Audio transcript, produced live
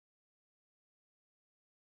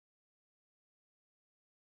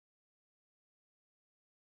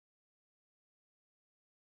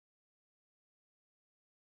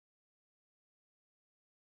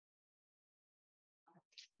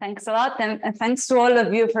Thanks a lot, and thanks to all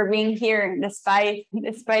of you for being here, despite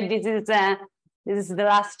this is the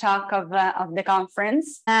last talk of the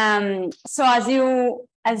conference. So as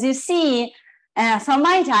you see from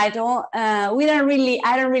my title, I don't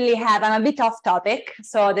really have. I'm a bit off topic,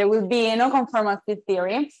 so there will be no conformal field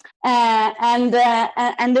theory, and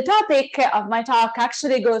the topic of my talk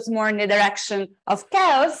actually goes more in the direction of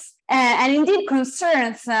chaos. And indeed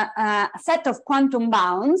concerns a set of quantum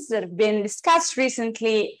bounds that have been discussed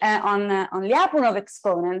recently on Lyapunov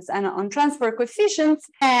exponents and on transport coefficients,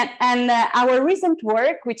 and our recent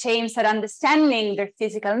work, which aims at understanding their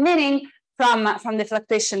physical meaning from the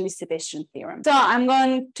fluctuation-dissipation theorem. So I'm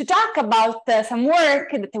going to talk about some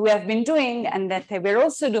work that we have been doing and that we're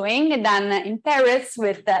also doing, done in Paris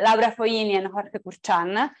with Laura Foini and Jorge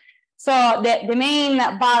Curchan. So the main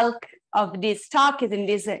bulk of this talk is in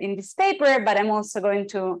this paper, but I'm also going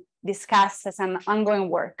to discuss some ongoing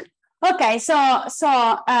work. Okay, so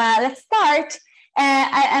let's start.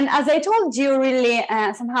 And as I told you, really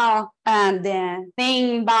somehow the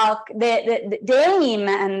main bulk, the aim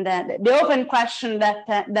and the open question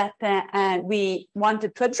that we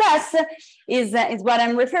wanted to address is what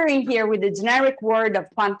I'm referring here with the generic word of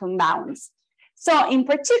quantum bounds. So in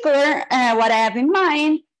particular, what I have in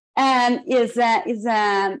mind is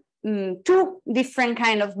two different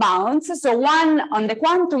kind of bounds. So one on the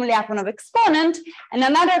quantum Lyapunov exponent, and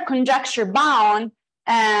another conjecture bound,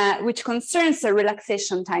 which concerns the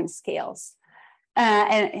relaxation time scales.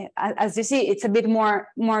 And as you see, it's a bit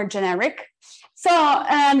more generic. So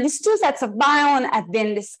these two sets of bound have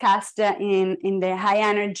been discussed in the high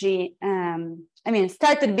energy.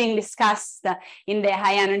 Started being discussed in the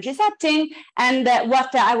high energy setting, and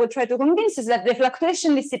what I will try to convince is that the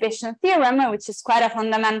fluctuation-dissipation theorem, which is quite a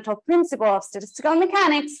fundamental principle of statistical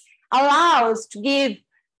mechanics, allows to give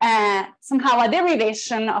somehow a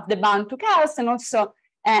derivation of the bound to chaos, and also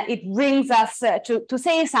it brings us to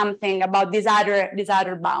say something about this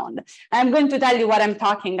other bound. I'm going to tell you what I'm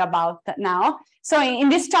talking about now. So in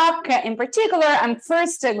this talk in particular, I'm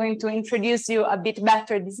first going to introduce you a bit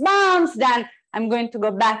better these bounds, then I'm going to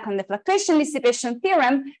go back on the fluctuation-dissipation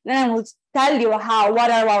theorem, then I will tell you what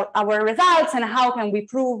are our results and how can we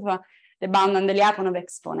prove the bound on the Lyapunov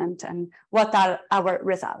exponent and what are our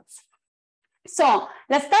results. So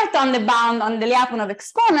let's start on the bound on the Lyapunov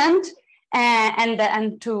exponent,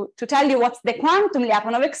 and to tell you what's the quantum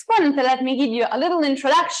Lyapunov exponent, let me give you a little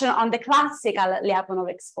introduction on the classical Lyapunov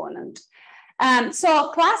exponent.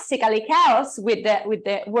 So classically, chaos, with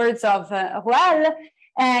the words of Ruel,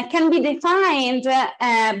 can be defined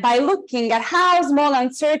by looking at how small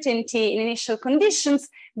uncertainty in initial conditions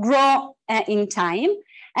grow in time.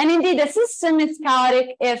 And indeed, the system is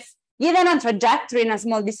chaotic if, given a trajectory and a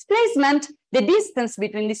small displacement, the distance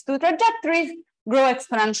between these two trajectories grow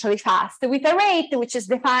exponentially fast with a rate which is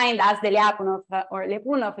defined as the Lyapunov or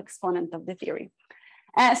Lyapunov exponent of the theory.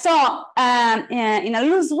 So in a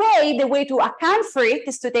loose way, the way to account for it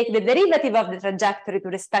is to take the derivative of the trajectory to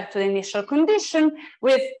respect to the initial condition,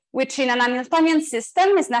 which in an Hamiltonian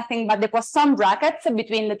system is nothing but the Poisson brackets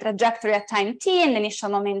between the trajectory at time t and the initial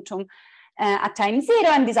momentum at time 0,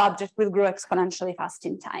 and this object will grow exponentially fast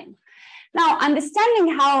in time. Now,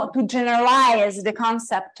 understanding how to generalize the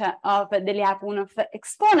concept of the Lyapunov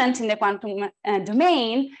exponent in the quantum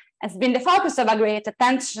domain has been the focus of a great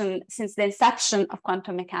attention since the inception of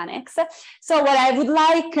quantum mechanics. So what I would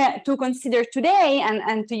like to consider today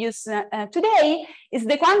and to use today is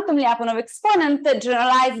the quantum Lyapunov exponent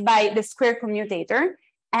generalized by the square commutator,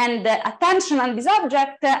 and attention on this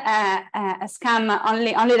object has come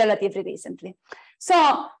only relatively recently. So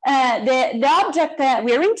the object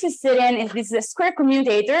we are interested in is this square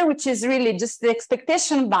commutator, which is really just the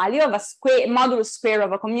expectation value of a modulus square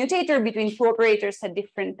of a commutator between two operators at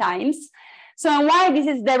different times. So why this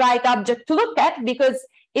is the right object to look at? Because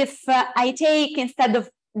if I take, instead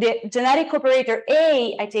of the generic operator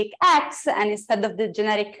A, I take X, and instead of the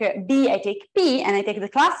generic B, I take P, and I take the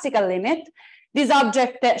classical limit, this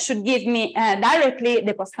object should give me directly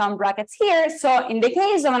the Poisson brackets here. So in the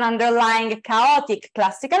case of an underlying chaotic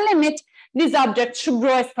classical limit, this object should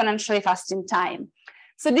grow exponentially fast in time.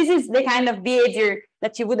 So this is the kind of behavior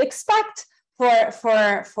that you would expect for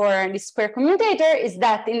the square commutator, is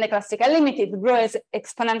that in the classical limit, it grows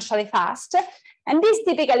exponentially fast. And this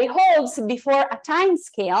typically holds before a time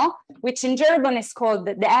scale, which in German is called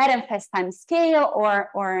the Ehrenfest time scale,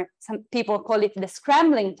 or some people call it the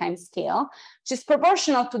scrambling time scale, which is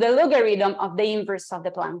proportional to the logarithm of the inverse of the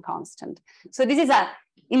Planck constant. So this is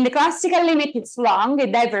in the classical limit, it's long,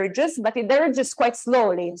 it diverges, but it diverges quite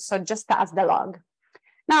slowly, so just as the log.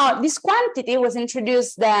 Now, this quantity was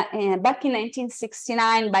introduced back in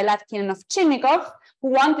 1969 by Latkin and Ovchinnikov who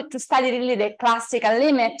wanted to study really the classical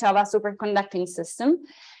limit of a superconducting system.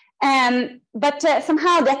 But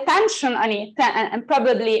somehow the attention on it, and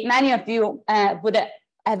probably many of you would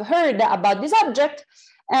have heard about this object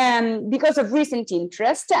because of recent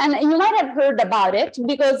interest, and you might have heard about it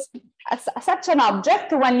because such an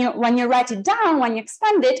object, when you write it down, when you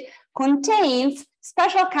expand it, contains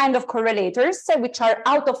special kind of correlators, which are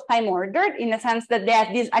out of time ordered in the sense that they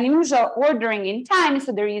have this unusual ordering in time.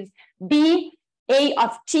 So there is B, A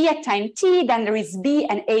of t at time t, then there is B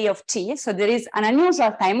and A of t. So there is an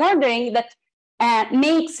unusual time ordering that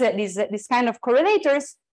makes this kind of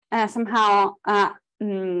correlators somehow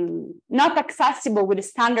not accessible with the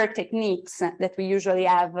standard techniques that we usually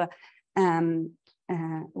have.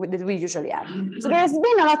 So there has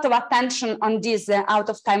been a lot of attention on these out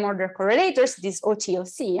of time order correlators, these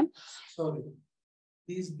OTOC. Sorry,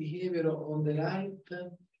 this behavior on the right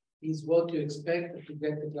is what you expect to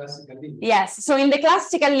get the classical limit. Yes, so in the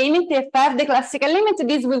classical limit, if I have the classical limit,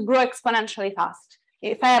 this will grow exponentially fast.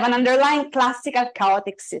 If I have an underlying classical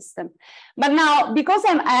chaotic system. But now, because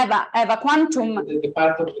I have a quantum... The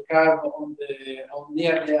part of the curve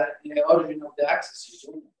near the origin of the axis.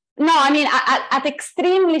 No, I mean, at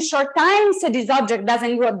extremely short times, this object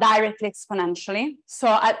doesn't grow directly exponentially. So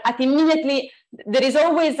at immediately, there is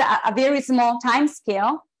always a very small time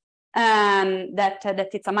scale that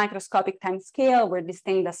it's a microscopic time scale where this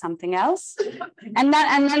thing does something else. And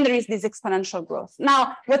then there is this exponential growth.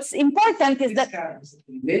 Now, what's important is that... Is it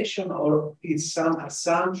relation or is some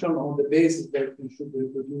assumption on the basis that we should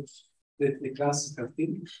reproduce the classical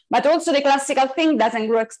thing? But also the classical thing doesn't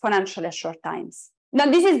grow exponentially at short times. Now,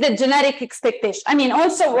 this is the generic expectation. I mean,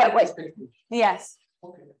 also, yes.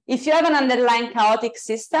 Okay. If you have an underlying chaotic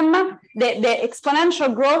system, the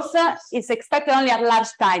exponential growth is expected only at large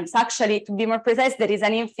times. Actually, to be more precise, there is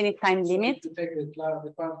an infinite time limit. So to take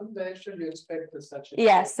the quantum version, you expect such a...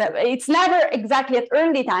 Yes, it's never exactly at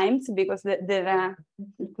early times because they're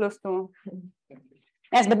close to...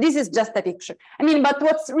 Yes, but this is just a picture. I mean, but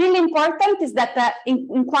what's really important is that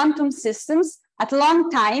in quantum systems, at long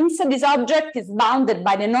times, this object is bounded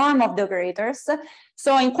by the norm of the operators.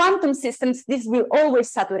 So in quantum systems, this will always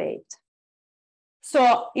saturate.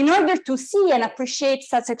 So in order to see and appreciate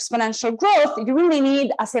such exponential growth, you really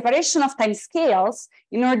need a separation of time scales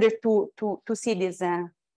in order to see this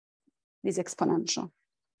exponential.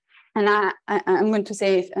 And I'm going to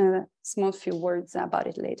say a small few words about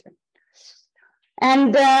it later.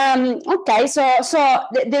 And okay, so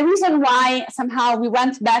the reason why somehow we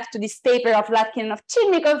went back to this paper of Latkin and of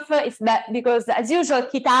Chilnikov is that because, as usual,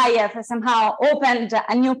 Kitaev somehow opened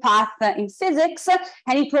a new path in physics,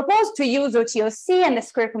 and he proposed to use OTOC and the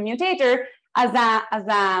square commutator as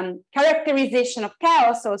a characterization of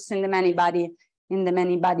chaos, also in the many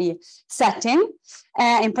body setting.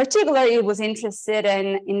 In particular, he was interested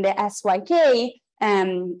in the SYK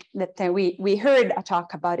that we heard a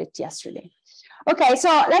talk about it yesterday. Okay, so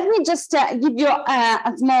let me just give you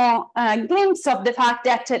a small glimpse of the fact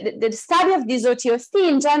that the study of this OTOC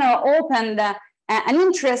in general opened an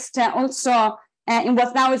interest also in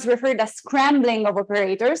what now is referred as scrambling of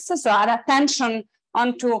operators. So our attention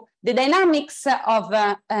onto the dynamics of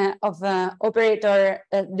the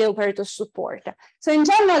operator support. So in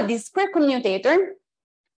general, this square commutator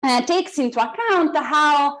takes into account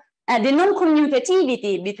how the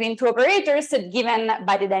non-commutativity between two operators given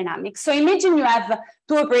by the dynamics. So imagine you have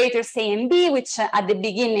two operators A and B, which at the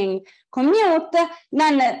beginning commute.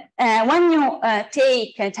 Then when you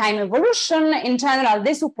take time evolution, in general,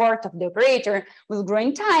 the support of the operator will grow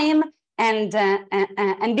in time, and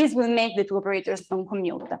this will make the two operators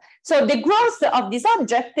non-commute. So the growth of this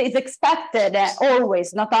object is expected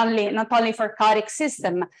always, not only for chaotic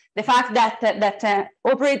system. The fact that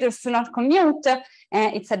operators do not commute,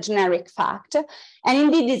 it's a generic fact, and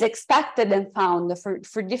indeed is expected and found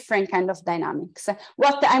for different kind of dynamics.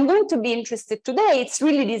 What I'm going to be interested today, it's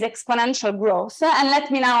really this exponential growth. And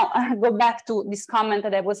let me now go back to this comment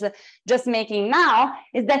that I was just making now,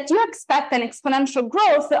 is that you expect an exponential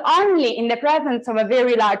growth only in the presence of a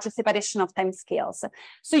very large separation of time scales.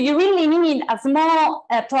 So you really need a small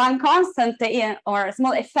Planck constant or a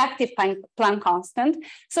small effective Planck constant.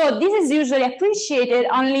 So this is usually appreciated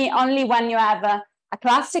only when you have a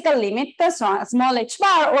classical limit, so a small h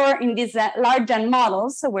bar, or in these large N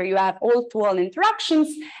models where you have all-to-all interactions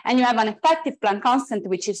and you have an effective Planck constant,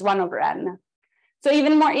 which is 1/n. So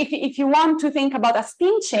even more, if you want to think about a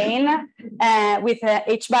spin chain with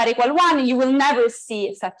h bar equal 1, you will never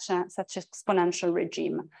see such exponential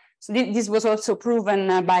regime. So this was also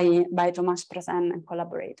proven by Thomas Presen and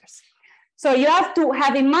collaborators. So you have to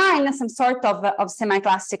have in mind some sort of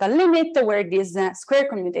semi-classical limit where this square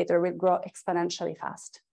commutator will grow exponentially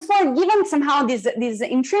fast. So given somehow this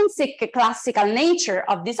intrinsic classical nature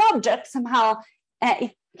of this object, somehow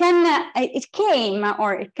it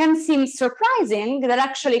can seem surprising that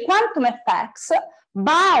actually quantum effects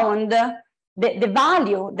bound the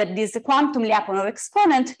value that this quantum Lyapunov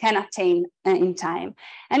exponent can attain in time.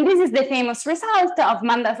 And this is the famous result of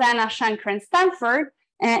Mandazena, Schenker, and Stanford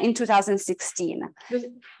in 2016.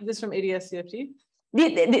 This from ADS-CFT?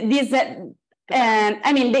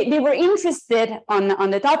 I mean, they were interested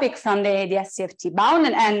on the topic from the ADS-CFT bound,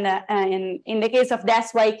 and in the case of the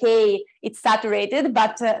SYK, it's saturated,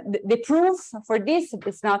 but the proof for this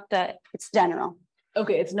is not, it's general.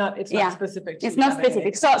 Okay, it's not specific. It's not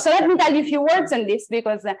specific. So let me tell you a few words on this,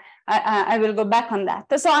 because I will go back on that.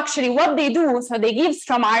 So actually what they do, so they give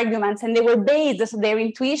strong arguments, and they were based, so their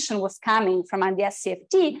intuition was coming from the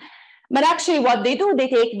SCFT. But actually what they do, they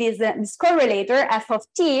take this correlator f of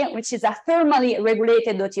t, which is a thermally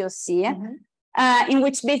regulated OTOC, in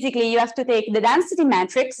which basically you have to take the density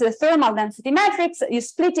matrix, the thermal density matrix, you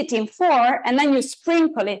split it in 4, and then you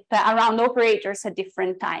sprinkle it around operators at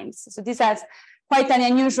different times. So this has quite an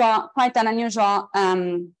unusual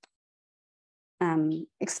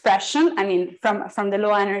expression, I mean, from the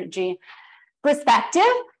low energy perspective.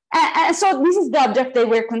 And so this is the object they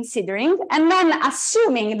were considering. And then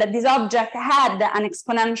assuming that this object had an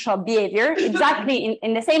exponential behavior, exactly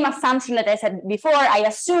in the same assumption that I said before, I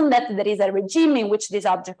assume that there is a regime in which this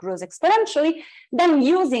object grows exponentially. Then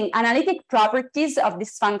using analytic properties of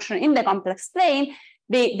this function in the complex plane,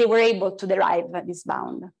 they were able to derive this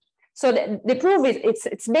bound. So the proof is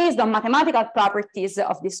it's based on mathematical properties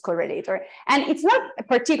of this correlator, and it's not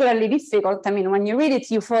particularly difficult. I mean, when you read it,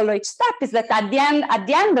 you follow each step. Is that at the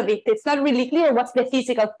end of it, it's not really clear what's the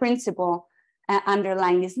physical principle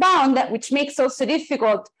underlying this bound, which makes also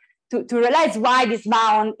difficult to realize why this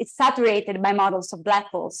bound is saturated by models of black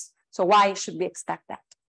holes. So why should we expect that?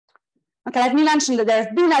 Okay, let me mention that there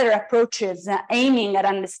have been other approaches aiming at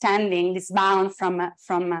understanding this bound from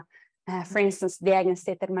for instance, the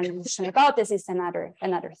eigenstate thermalization hypothesis and other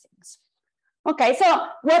things. Okay, so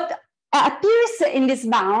what appears in this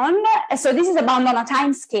bound, so this is a bound on a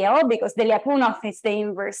time scale because the Lyapunov is the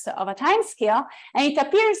inverse of a time scale, and it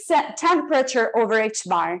appears temperature over h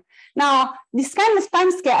bar. Now, this kind of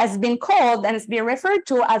time scale has been called and has been referred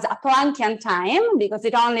to as a Planckian time because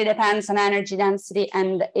it only depends on energy density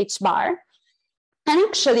and h bar. And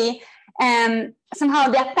actually, somehow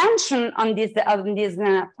the attention on this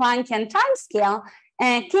Planckian timescale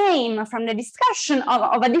came from the discussion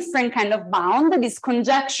of a different kind of bound, this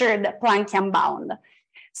conjectured Planckian bound.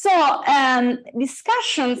 So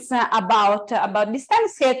discussions about this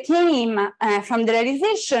timescale came from the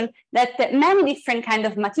realization that many different kinds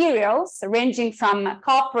of materials, ranging from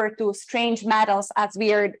copper to strange metals, as we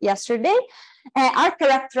heard yesterday, are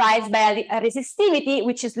characterized by a resistivity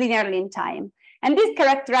which is linearly in time. And this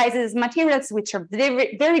characterizes materials which are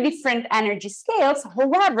very, very different energy scales.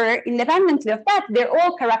 However, independently of that, they're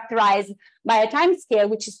all characterized by a time scale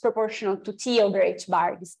which is proportional to T over h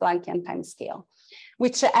bar, this Planckian time scale,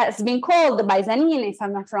 which has been called by Zanin, if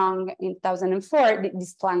I'm not wrong, in 2004,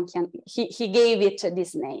 this Planckian, he gave it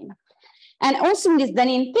this name. And also in this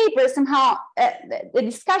Zanin paper, somehow the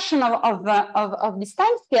discussion of this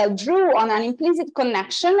time scale drew on an implicit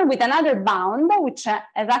connection with another bound, which has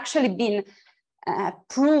actually been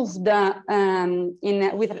proved on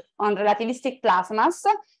relativistic plasmas.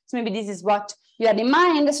 So maybe this is what you had in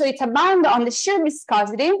mind. So it's a bound on the shear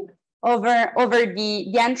viscosity over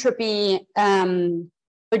the entropy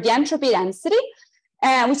density,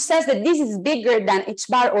 which says that this is bigger than h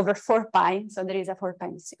bar over 4 pi. So there is a 4 pi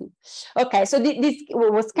missing. Okay, so this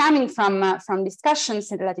was coming from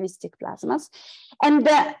discussions in relativistic plasmas, and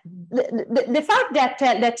the fact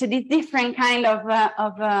that these different kind of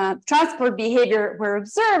transport behavior were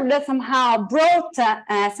observed somehow brought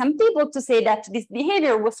some people to say that this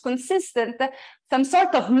behavior was consistent, some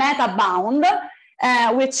sort of meta bound,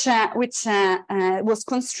 which was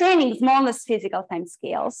constraining smallest physical time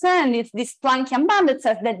scales. And it's this Planckian bound that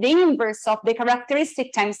says that the inverse of the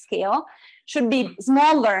characteristic time scale should be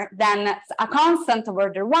smaller than a constant of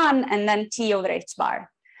order 1 and then T over h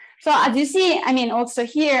bar. So as you see, I mean, also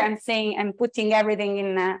here I'm putting everything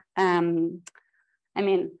in,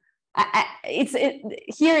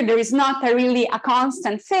 here there is not really a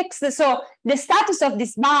constant fix. So the status of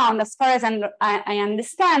this bound, as far as I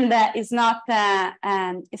understand, is not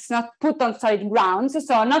it's not put on solid grounds.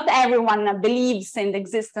 So not everyone believes in the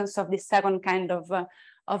existence of this second kind of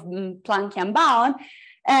Planckian bound.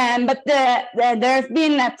 But there have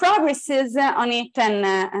been progresses on it,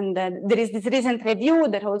 and there is this recent review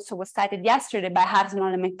that also was cited yesterday by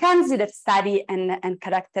Hartnell and McKenzie that study and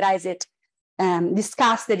characterize it,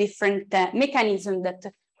 discuss the different mechanisms that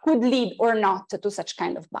could lead or not to such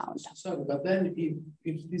kind of bound. Sorry, but then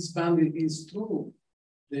if this bound is true,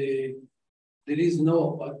 there is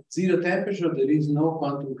no zero temperature, there is no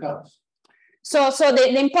quantum chaos. So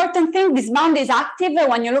the important thing, this bound is active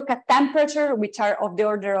when you look at temperature, which are of the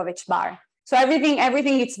order of h bar. So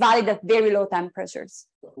everything is valid at very low temperatures.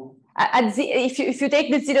 If you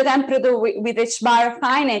take the zero temperature with h bar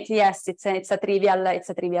finite, yes, it's a trivial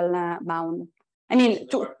bound. I mean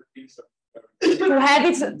to have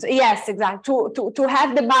it, yes, exactly. To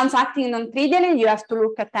have the bounds acting non-trivially, you have to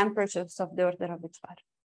look at temperatures of the order of h bar.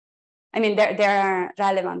 I mean they're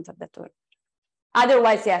relevant at that order.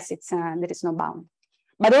 Otherwise, yes, there is no bound.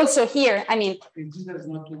 But also here, I mean, this has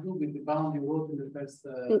not to do with the bound you wrote in the first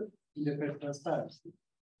transparency.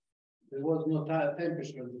 There was no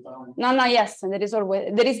temperature of the bound. No, yes, there is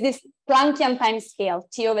this Planckian time scale,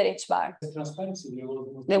 T over h bar. The transparency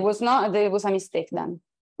there was a mistake then.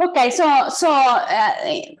 Okay, so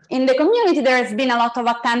in the community there has been a lot of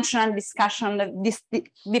attention and discussion of this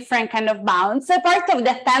different kind of bounds. Part of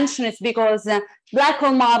the attention is because black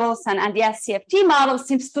hole models and the SCFT models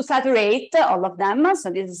seems to saturate all of them. So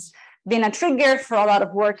this has been a trigger for a lot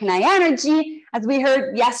of work in high energy. As we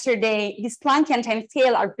heard yesterday, these Planckian time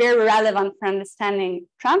scale are very relevant for understanding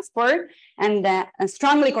transport and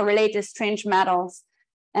strongly correlated strange metals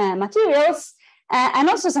materials. And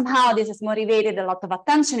also somehow this has motivated a lot of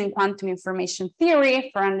attention in quantum information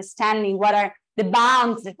theory for understanding what are the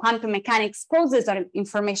bounds that quantum mechanics poses on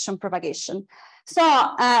information propagation. So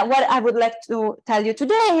what I would like to tell you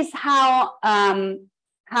today is how the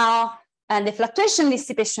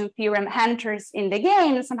fluctuation-dissipation theorem enters in the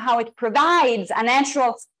game. Somehow it provides a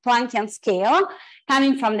natural Planckian scale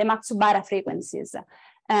coming from the Matsubara frequencies.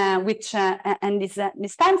 And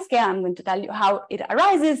this time scale, I'm going to tell you how it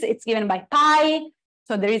arises. It's given by pi.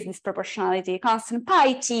 So there is this proportionality constant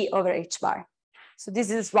pi t over h bar. So this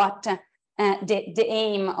is what the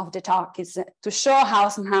aim of the talk is, to show how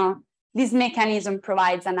somehow this mechanism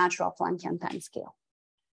provides a natural Planckian time scale.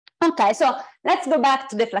 Okay, so let's go back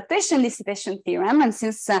to the fluctuation-dissipation theorem. And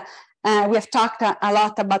since we have talked a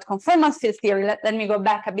lot about conformal field theory, let me go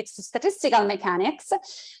back a bit to statistical mechanics.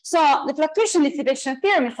 So the fluctuation-dissipation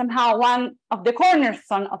theorem is somehow one of the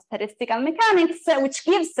cornerstones of statistical mechanics, which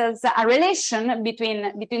gives us a relation between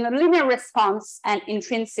a linear response and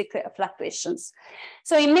intrinsic fluctuations.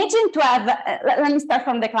 So imagine to have, let me start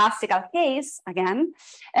from the classical case again.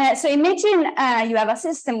 So imagine you have a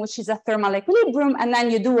system which is a thermal equilibrium, and then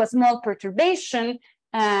you do a small perturbation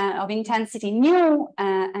of intensity nu,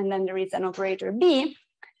 and then there is an operator b.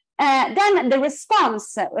 Then the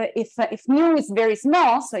response, if nu is very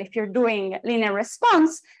small, so if you're doing linear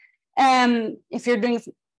response, if you're doing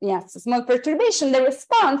a small perturbation, the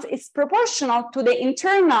response is proportional to the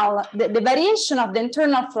internal, the variation of the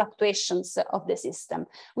internal fluctuations of the system,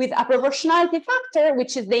 with a proportionality factor,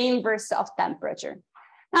 which is the inverse of temperature.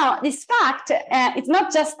 Now, this fact, it's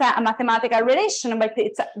not just a mathematical relation, but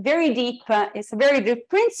it's a very deep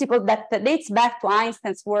principle that dates back to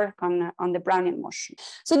Einstein's work on the Brownian motion.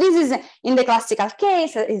 So this is, in the classical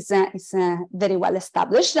case, is very well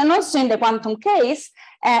established. And also in the quantum case,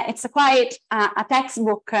 it's quite a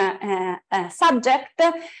textbook subject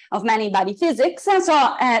of many-body physics. And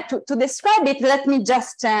so to describe it, let me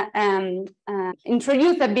just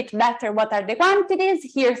introduce a bit better what are the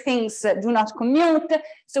quantities. Here things do not commute.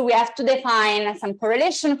 So we have to define some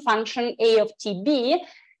correlation function A of TB.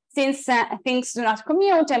 Since things do not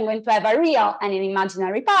commute, I'm going to have a real and an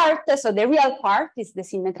imaginary part. So the real part is the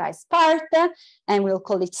symmetrized part, and we'll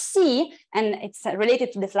call it C, and it's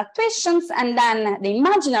related to the fluctuations. And then the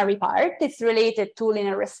imaginary part is related to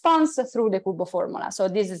linear response through the Kubo formula. So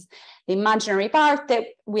this is the imaginary part.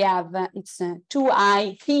 We have, it's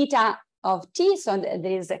 2I theta of t, so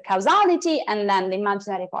there is a causality, and then the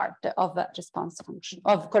imaginary part of response function,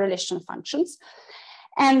 of correlation functions.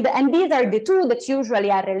 And these are the two that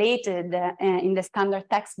usually are related in the standard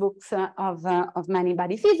textbooks of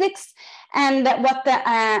many-body physics. And what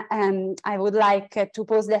I would like to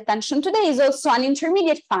pose the attention today is also an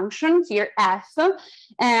intermediate function here, f,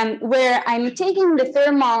 where I'm taking the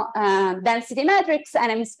thermal density matrix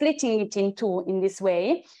and I'm splitting it in two in this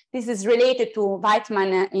way. This is related to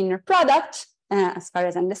Weitmann inner product, as far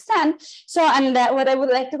as I understand. So, and what I would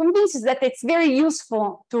like to convince is that it's very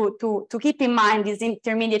useful to keep in mind this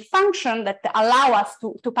intermediate function that allow us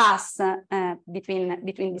to pass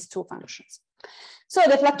between these two functions. So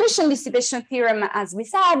the fluctuation-dissipation theorem, as we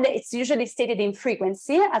said, it's usually stated in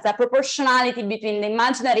frequency as a proportionality between the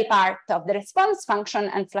imaginary part of the response function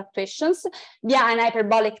and fluctuations via an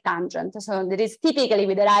hyperbolic tangent. So there is typically,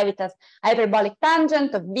 we derive it as hyperbolic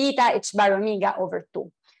tangent of beta h bar omega over 2.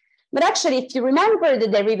 But actually, if you remember the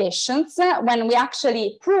derivations, when we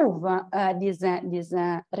actually prove these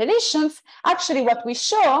relations, actually what we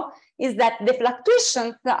show is that the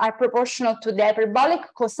fluctuations are proportional to the hyperbolic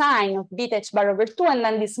cosine of beta h bar over 2, and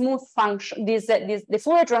then the smooth function, the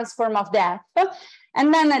Fourier transform of the f,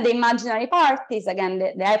 and then the imaginary part is again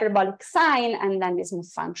the hyperbolic sine, and then the smooth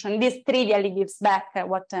function. This trivially gives back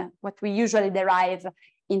what we usually derive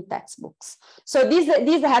in textbooks. So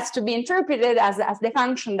this has to be interpreted as the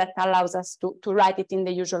function that allows us to write it in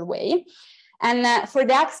the usual way. And for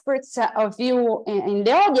the experts of you in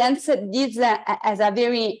the audience, this has a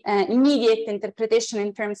very immediate interpretation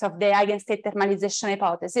in terms of the eigenstate thermalization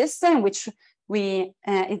hypothesis, in which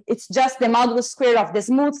it's just the modulus square of the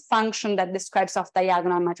smooth function that describes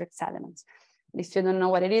off-diagonal matrix elements. If you don't know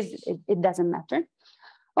what it is, it doesn't matter.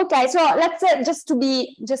 Okay, so let's just to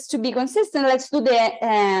be consistent, let's do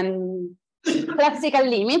the classical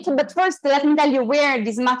limit. But first, let me tell you where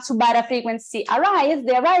this Matsubara frequency arise.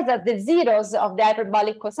 They arise at the zeros of the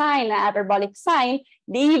hyperbolic cosine, hyperbolic sine,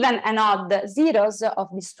 the even and odd zeros of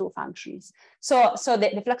these two functions. So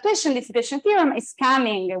the fluctuation-dissipation theorem is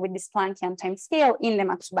coming with this Planckian time scale in the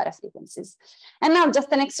Matsubara frequencies. And now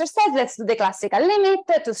just an exercise, let's do the classical limit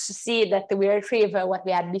to see that we retrieve what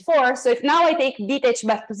we had before. So if now I take beta h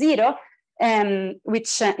bar to 0,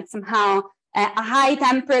 which is somehow a high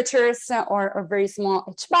temperatures or very small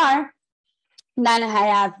h bar, then I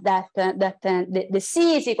have that the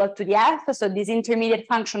c is equal to the f, so this intermediate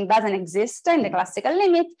function doesn't exist in the classical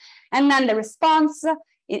limit, and then the response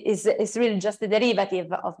is really just the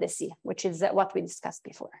derivative of the c, which is what we discussed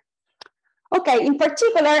before. Okay, in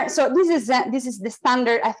particular, so this is the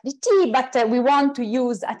standard FDT, but we want to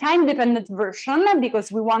use a time-dependent version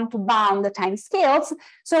because we want to bound the time scales.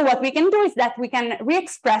 So what we can do is that we can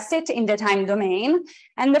re-express it in the time domain.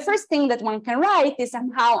 And the first thing that one can write is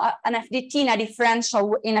somehow an FDT in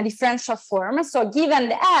a differential form. So given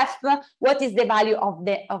the f, what is the value of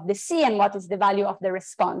the c and what is the value of the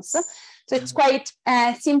response? So it's quite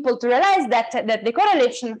simple to realize that the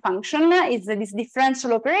correlation function is this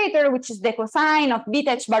differential operator, which is the cosine of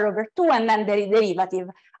beta h bar over 2, and then the derivative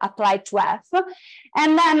applied to f.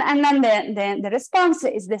 And then the response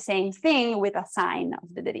is the same thing with a sine of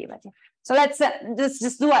the derivative. So let's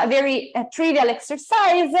just do a very trivial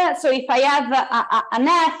exercise. So if I have an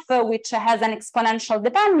f which has an exponential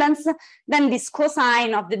dependence, then this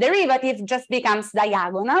cosine of the derivative just becomes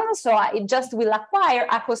diagonal. So it just will acquire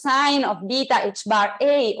a cosine of beta h bar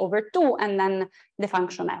a over 2 and then the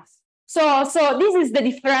function f. So this is the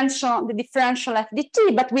differential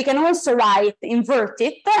FDT, but we can also invert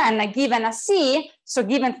it, and given a c, so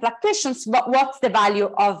given fluctuations, what's the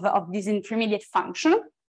value of this intermediate function?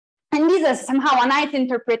 And this is somehow a nice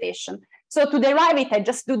interpretation. So to derive it, I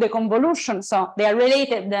just do the convolution. So they are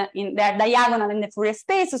related, they are diagonal in the Fourier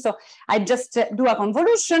space. So I just do a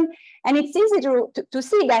convolution, and it's easy to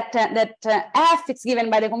see that f is given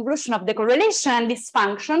by the convolution of the correlation and this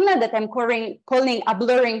function that I'm calling a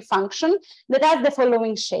blurring function that has the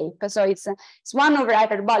following shape. So it's 1 over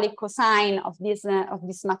hyperbolic cosine of this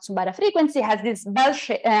Matsubara frequency, has this bell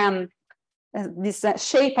shape. This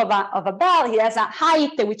shape of a bell. It has a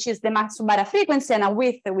height, which is the Matsubara frequency, and a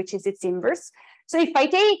width, which is its inverse. So if I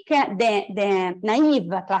take the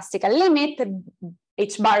naive classical limit,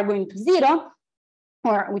 h bar going to 0,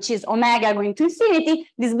 or which is omega going to infinity,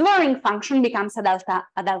 this blurring function becomes a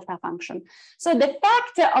delta function. So the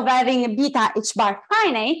fact of having beta h bar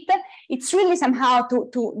finite, it's really somehow to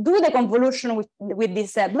do the convolution with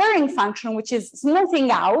this blurring function, which is smoothing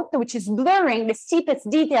out, which is blurring the steepest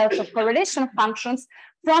details of correlation functions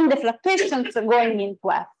from the fluctuations going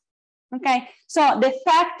into f. Okay, so the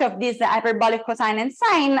effect of this hyperbolic cosine and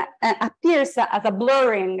sine appears as a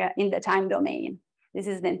blurring in the time domain. This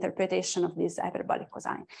is the interpretation of this hyperbolic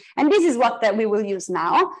cosine. And this is what we will use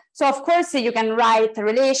now. So of course, you can write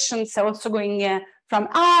relations also going from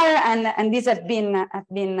R, and these have been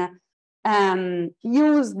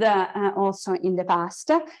used also in the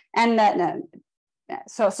past. And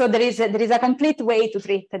so there is a complete way to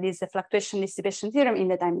treat this fluctuation-dissipation theorem in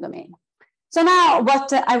the time domain. So now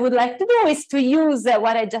what I would like to do is to use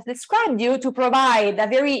what I just described you to provide a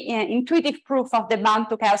very intuitive proof of the bound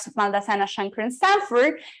to chaos of Maldacena, Schenker, and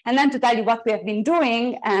Stanford, and then to tell you what we have been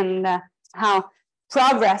doing and how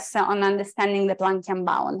progress on understanding the Planckian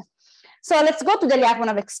bound. So let's go to the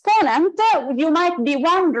Lyapunov exponent. You might be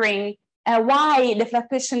wondering why the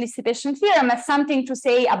fluctuation-dissipation theorem has something to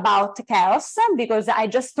say about chaos, because I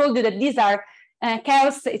just told you that these are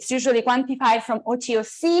chaos. It's usually quantified from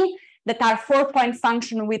OTOC that are 4-point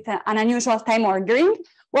function with an unusual time ordering.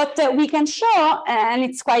 What we can show, and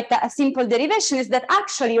it's quite a simple derivation, is that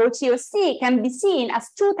actually OTOC can be seen as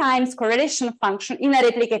 2 times correlation function in a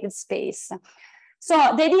replicated space. So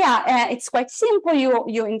the idea, it's quite simple.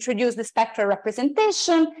 You introduce the spectral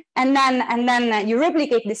representation, and then you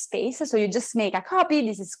replicate the space. So you just make a copy.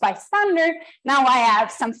 This is quite standard. Now I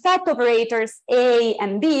have some set operators A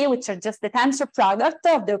and B, which are just the tensor product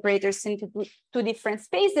of the operators into two different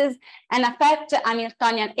spaces, and a set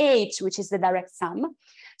Hamiltonian H, which is the direct sum.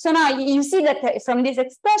 So now you see that from this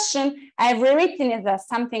expression, I've rewritten it as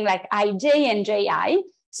something like Ij and Ji.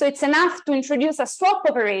 So it's enough to introduce a swap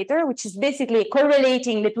operator, which is basically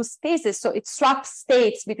correlating the 2 spaces. So it swaps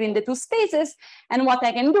states between the 2 spaces. And what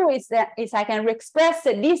I can do is I can re-express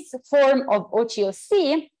this form of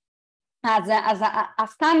OTOC as a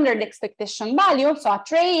standard expectation value. So a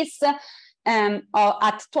trace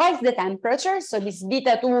at twice the temperature. So this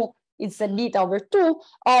beta 2 is a beta over 2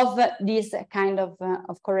 of this kind of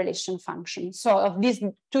correlation function. So of these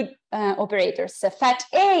 2 operators, phet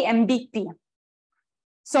A and bt.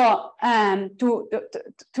 So to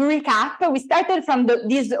recap, we started from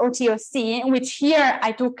this OTOC, in which here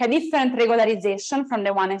I took a different regularization from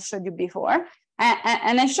the one I showed you before.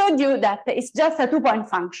 And I showed you that it's just a 2-point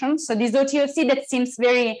function. So this OTOC that seems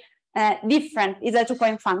very different is a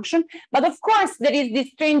 2-point function. But of course, there is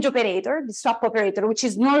this strange operator, the swap operator, which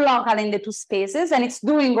is non-local in the 2 spaces. And it's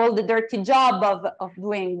doing all the dirty job of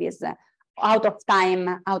doing this out of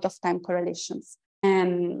time correlations.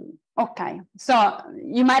 Okay, so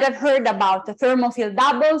you might have heard about the thermophile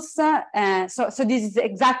doubles. So this is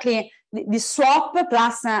exactly the swap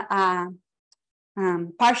plus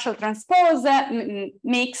partial transpose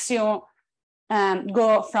makes you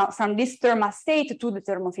go from this thermal state to the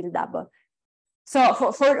thermophile double.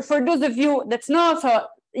 So for those of you that know, so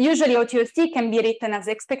usually OTOC can be written as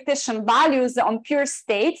expectation values on pure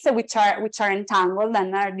states which are entangled,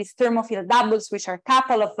 and are these thermophile doubles, which are a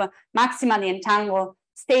couple of maximally entangled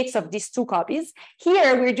states of these 2 copies.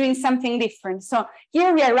 Here we're doing something different. So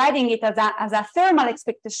here we are writing it as a thermal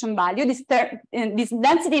expectation value. This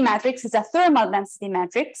density matrix is a thermal density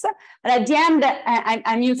matrix, but at the end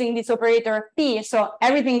I'm using this operator P, so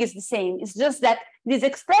everything is the same. It's just that this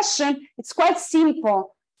expression, it's quite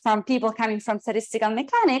simple from people coming from statistical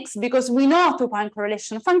mechanics, because we know 2-point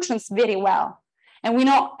correlation functions very well. And we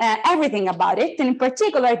know everything about it. And in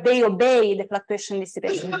particular, they obey the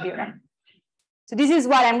fluctuation-dissipation theorem. So this is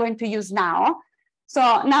what I'm going to use now. So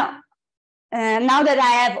now that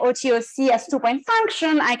I have OTOC as 2-point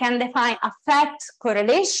function, I can define a phet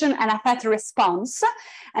correlation and a phet response.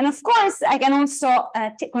 And of course, I can also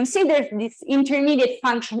consider this intermediate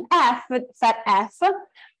function f, phet f,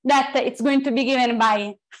 that it's going to be given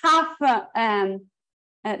by half the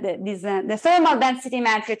thermal density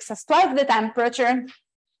matrix as twice the temperature,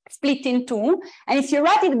 split in 2. And if you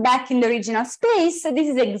write it back in the original space, this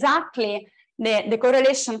is exactly the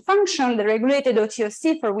correlation function, the regulated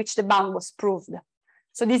OTOC for which the bound was proved.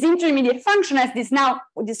 So this intermediate function has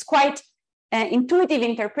this quite intuitive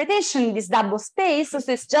interpretation, this double space. So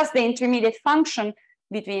it's just the intermediate function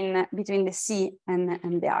between the C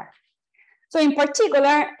and the R. So in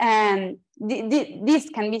particular, this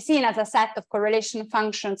can be seen as a set of correlation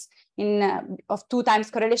functions of 2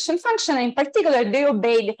 times correlation function. And in particular, they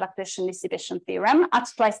obey the fluctuation-dissipation theorem at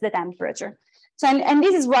twice the temperature. So, and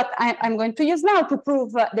this is what I'm going to use now to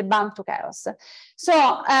prove the bound to chaos. So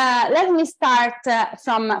let me start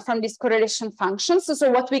from these correlation functions. So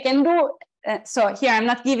what we can do, so here I'm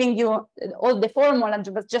not giving you all the formula,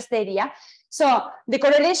 but just the idea. So the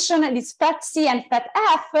correlation, this phet C and phet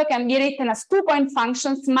F can be written as 2-point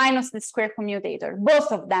functions minus the square commutator,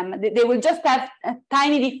 both of them. They will just have a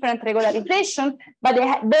tiny different regularization, but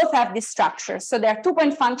they both have this structure. So they are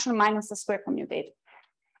 2-point function minus the square commutator.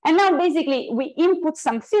 And now basically we input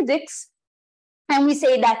some physics, and we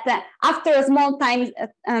say that after a small time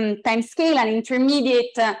scale, an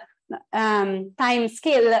intermediate time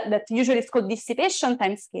scale that usually is called dissipation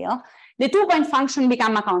time scale, the 2-point function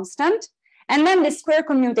become a constant, and then the square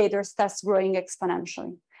commutator starts growing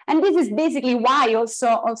exponentially. And this is basically why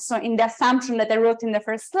also in the assumption that I wrote in the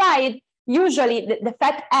first slide, usually the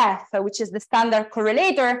phet F, which is the standard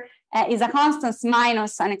correlator, is a constant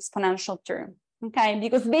minus an exponential term. Okay,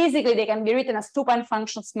 because basically they can be written as 2-point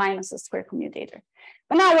functions minus a square commutator.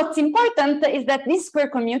 But now what's important is that this square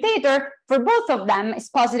commutator for both of them is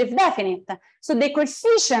positive definite. So the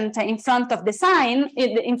coefficient in front of the sign,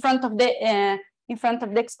 in front of the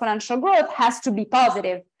exponential growth has to be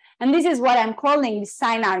positive. And this is what I'm calling the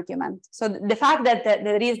sign argument. So the fact that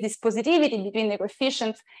there is this positivity between the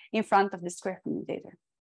coefficients in front of the square commutator.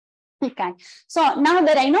 Okay, so now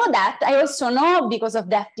that I know that, I also know, because of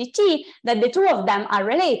the FDT, that the two of them are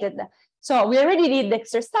related. So we already did the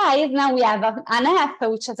exercise. Now we have an F,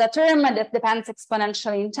 which is a term that depends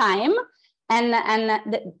exponentially in time. And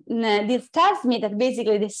this tells me that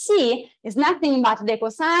basically the C is nothing but the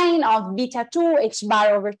cosine of beta 2 h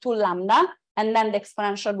bar over 2 lambda, and then the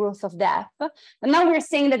exponential growth of the F. But now we're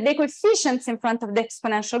saying that the coefficients in front of the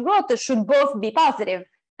exponential growth should both be positive,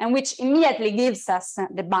 and which immediately gives us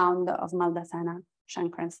the bound of Maldacena,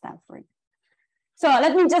 Schenker, and Stanford. So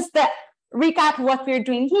let me just recap what we're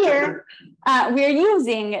doing here. We're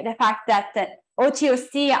using the fact that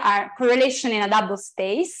OTOC are correlation in a double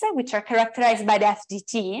space, which are characterized by the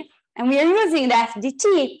FDT. And we are using the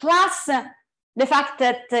FDT plus the fact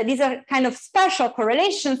that these are kind of special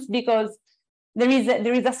correlations because there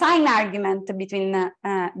is a sign argument between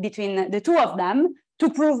the two of them to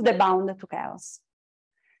prove the bound to chaos.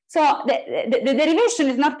 So the derivation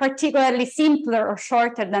is not particularly simpler or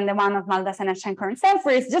shorter than the one of Maldacena, Schenker, and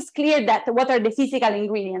Stanford. It's just clear that what are the physical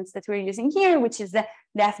ingredients that we're using here, which is the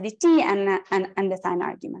FDT and the sign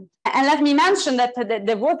argument. And let me mention that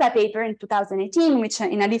the Vota paper in 2018, which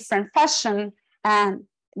in a different fashion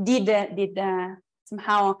did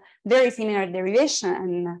somehow very similar derivation,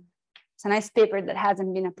 and it's a nice paper that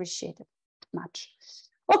hasn't been appreciated much.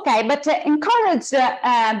 Okay, but encouraged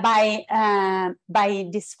by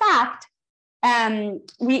this fact,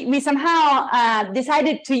 we somehow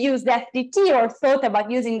decided to use the FDT, or thought about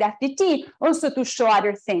using the FDT also to show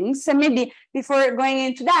other things. So maybe before going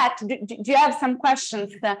into that, do you have some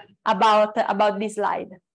questions about this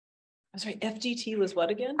slide? I'm sorry, FDT was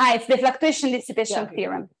what again? It's the fluctuation-dissipation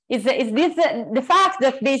theorem. Is this the fact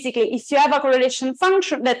that basically if you have a correlation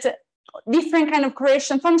function that different kind of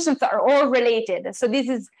correlation functions are all related. So this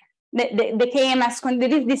is the KMS,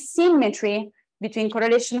 there is this symmetry between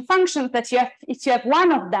correlation functions that you have, if you have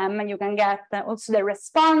one of them, you can get also the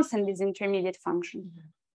response and this intermediate function.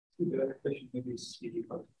 The question maybe is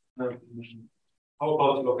difficult. How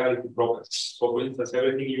about locality properties? So for instance,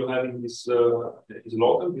 everything you have in this is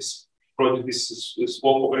local, this project, this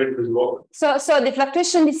swap operator is local. So the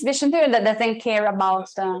fluctuation-dissipation theorem that doesn't care about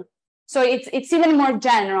so it's even more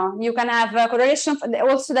general. You can have a correlation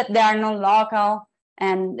also that they are non-local,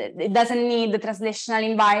 and it doesn't need the translational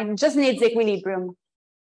environment, it just needs equilibrium.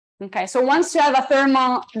 Okay, so once you have a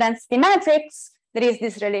thermal density matrix, there is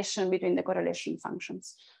this relation between the correlation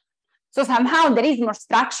functions. So somehow there is more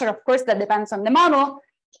structure, of course, that depends on the model,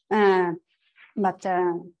 but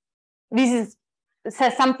this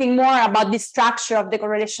says something more about the structure of the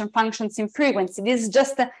correlation functions in frequency. This is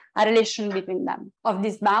just a relation between them of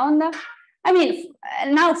this bound. I mean,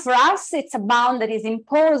 now for us, it's a bound that is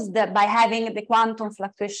imposed by having the quantum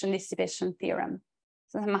fluctuation-dissipation theorem.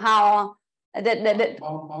 So somehow, on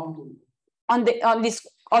this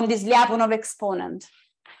Lyapunov exponent.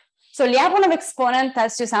 So Lyapunov exponent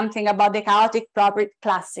tells you something about the chaotic property,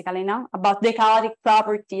 classically, no? About the chaotic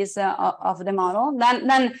properties of the model.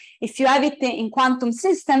 Then if you have it in quantum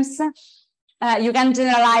systems, you can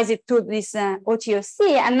generalize it to this OTOC.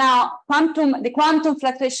 And now the quantum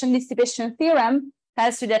fluctuation-dissipation theorem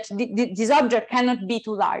tells you that this object cannot be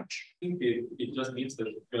too large. I think it just means that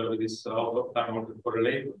with this out-of-time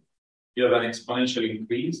correlator, you have an exponential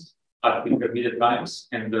increase at intermediate times,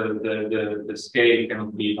 and the scale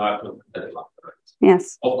cannot be larger than that lambda, right?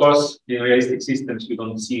 Yes. Of course, in realistic systems, you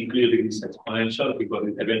don't see clearly this exponential because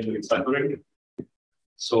it eventually saturated.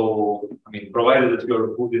 So, I mean, provided that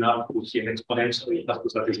you're good enough to see an exponential, you have to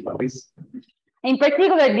satisfy this. In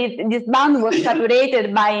particular, this bound was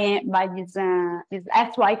saturated by this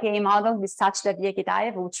SYK model, this Sachdev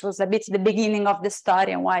Yekitaev, which was a bit the beginning of the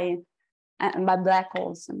story and why by black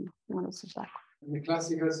holes and models of black holes. In the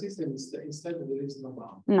classical system, instead there is no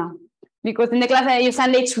bound. No, because in the class you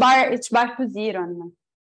send h bar to 0.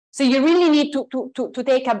 So you really need to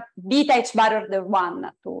take a beta h bar of the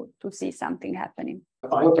 1 to see something happening.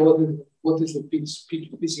 What is the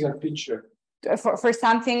physical picture? For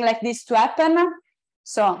something like this to happen,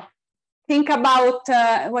 so think about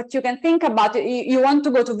what you can think about. You want to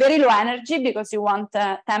go to very low energy because you want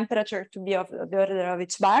temperature to be of the order of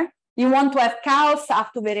h bar. You want to have chaos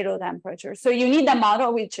up to very low temperature. So you need a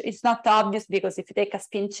model which is not obvious because if you take a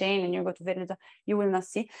spin chain and you go to very low, you will not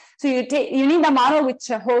see. So you need a model which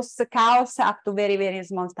hosts chaos up to very, very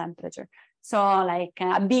small temperature. So like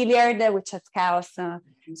a billiard which has chaos. So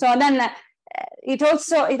then it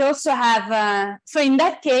also have, so in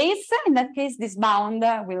that case, this bound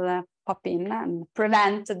will pop in and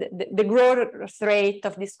prevent the growth rate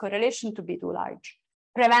of this correlation to be too large.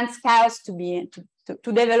 prevents chaos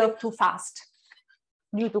to develop too fast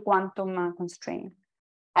due to quantum constraint.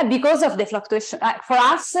 And because of the fluctuation, for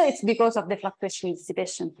us, it's because of the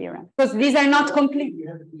fluctuation-dissipation theorem. Because these are not complete. You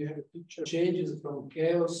have a picture changes from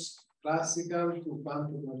chaos classical to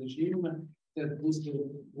quantum regime that would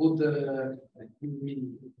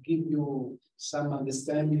give you some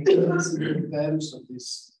understanding in terms of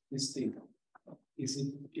this thing. Is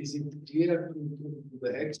it clear to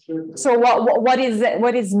the expert? So what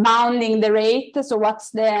is bounding the rate? So what's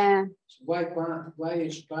the why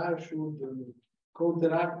H bar should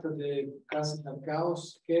counteract the classical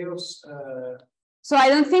chaos? So I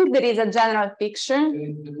don't think there is a general picture.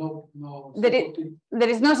 There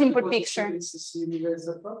is no simple picture. It's a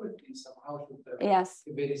universal property somehow. Yes.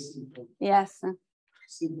 A very simple. Yes.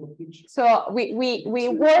 Simple picture. So we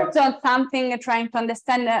worked on something trying to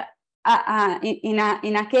understand in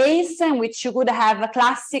a case in which you could have a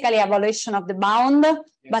classically evaluation of the bound, yes.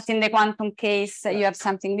 But in the quantum case you have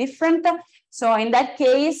something different. So in that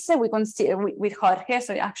case, we consider with Jorge,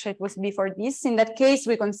 so actually it was before this, in that case,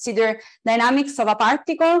 we consider dynamics of a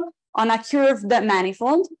particle on a curved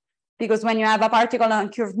manifold, because when you have a particle on a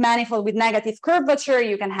curved manifold with negative curvature,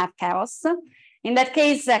 you can have chaos. In that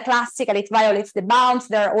case, classically, it violates the bounds.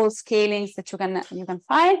 There are all scalings that you can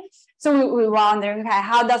find. So we wonder, okay,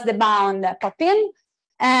 how does the bound pop in?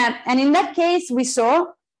 And in that case, we saw,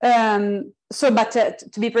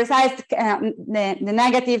 to be precise,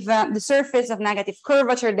 the surface of negative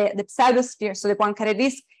curvature, the pseudosphere, so the Poincaré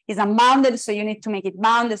disk is unbounded, so you need to make it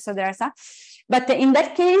bounded. So there's but in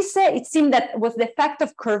that case, it seemed that was the effect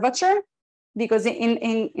of curvature, because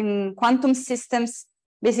in quantum systems,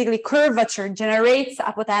 basically curvature generates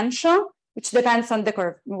a potential which depends on the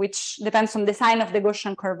curve, which depends on the sign of the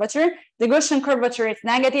Gaussian curvature. The Gaussian curvature is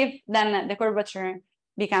negative, then the curvature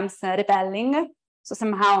becomes repelling. So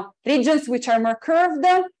somehow regions which are more curved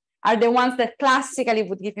are the ones that classically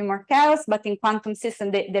would give you more chaos, but in quantum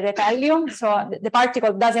system they repel you. So the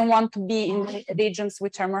particle doesn't want to be in the regions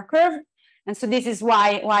which are more curved. And so this is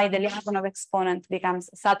why the Lyapunov exponent becomes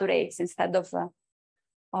saturates instead of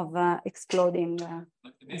exploding.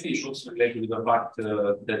 Maybe it's also related to the fact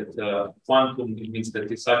that quantum means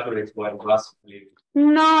that it saturates while classically.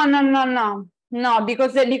 No,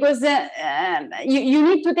 because you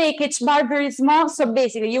need to take H bar very small. So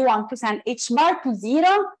basically, you want to send H bar to 0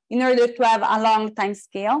 in order to have a long time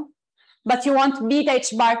scale, but you want beta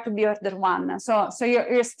H bar to be order 1. So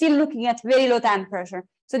you're still looking at very low temperature.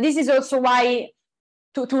 So this is also why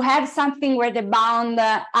to have something where the bound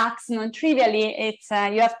acts non-trivially, it's a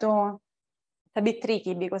bit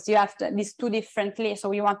tricky, because you have these two differently.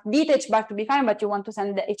 So you want beta H bar to be fine, but you want to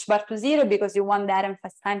send the H bar to 0 because you want the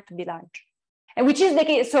Ehrenfest time to be large. And which is the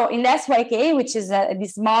case, so in the SYK, which is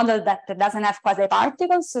this model that doesn't have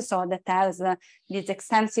quasi-particles, so that has this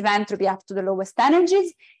extensive entropy up to the lowest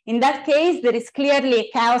energies. In that case, there is clearly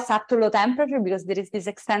chaos up to low temperature, because there is this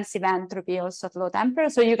extensive entropy also at low temperature.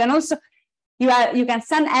 So you can also, you can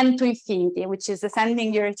send n to infinity, which is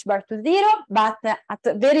sending your H bar to 0, but at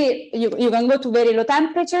you can go to very low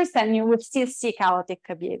temperatures and you will still see chaotic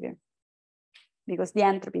behavior, because the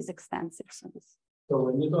entropy is extensive. So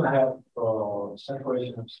when you don't have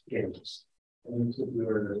separation of scales, and you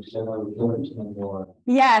your general relation or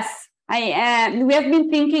yes, we have been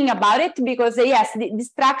thinking about it, because yes, the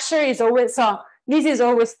structure is always so. This is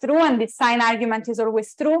always true, and the sign argument is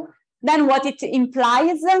always true. Then what it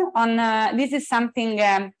implies on this is something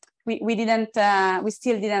we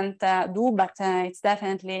still didn't do, but it's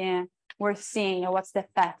definitely worth seeing. What's the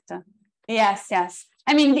effect? Yes.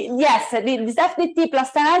 I mean, yes, this FDT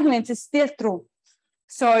plus sign argument is still true.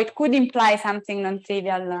 So it could imply something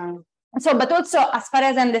non-trivial. So, but also, as far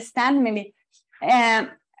as I understand, maybe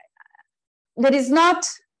there is not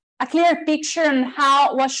a clear picture on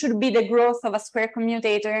what should be the growth of a square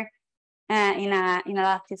commutator in a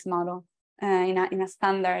lattice model, in a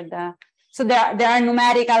standard. So there are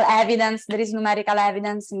numerical evidence. There is numerical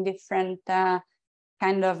evidence in different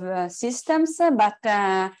kind of systems, but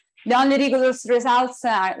the only rigorous results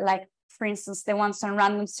are like, for instance, the ones on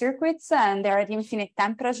random circuits, and they're at infinite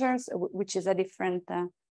temperatures, which is a different,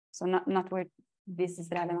 so not where this is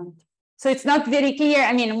relevant. So it's not very clear,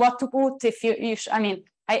 I mean, what to put if I mean,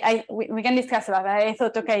 we can discuss about it. I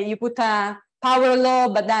thought, okay, you put a power law,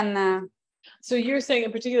 but then... So you're saying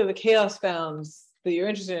in particular, the chaos bounds that you're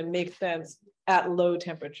interested in make sense at low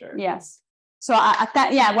temperature. Yes. So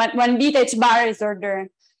when beta H bar is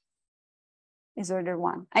order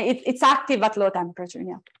 1. It's active at low temperature,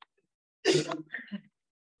 yeah.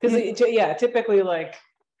 Because typically, like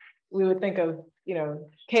we would think of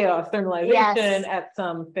chaos thermalization at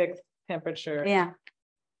some fixed temperature. Yeah.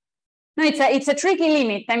 No, it's a tricky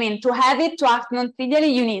limit. I mean, to have it to act non-trivially,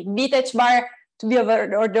 you need beta h bar to be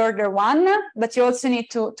over order 1, but you also need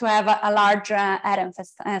to have a large atom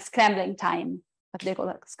scrambling time, what they call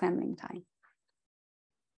it, scrambling time.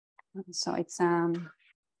 So it's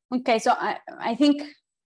okay. So I think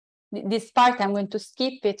this part I'm going to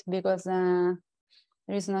skip it because there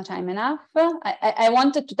is no time enough. I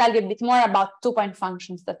wanted to tell you a bit more about 2-point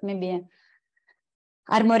functions that maybe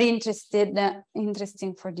are more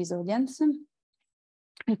interesting for this audience.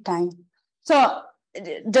 Okay, so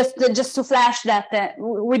just to flash that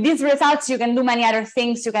with these results you can do many other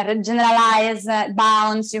things. You can generalize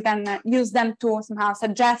bounds. You can use them to somehow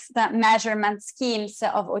suggest measurement schemes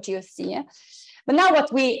of OTOC. But now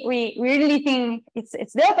what we really think it's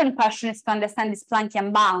the open question is to understand this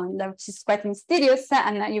Planckian bound, which is quite mysterious,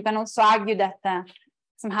 and you can also argue that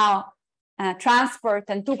somehow transport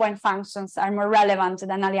and 2-point functions are more relevant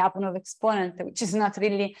than a Lyapunov exponent, which is not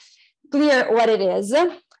really clear what it is.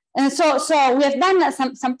 And so we have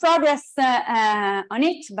done some progress on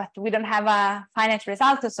it, but we don't have a finite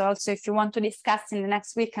result. So also if you want to discuss in the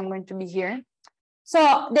next week, I'm going to be here. So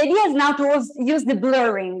the idea is now to use the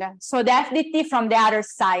blurring, so the FDT from the other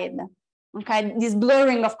side, okay, this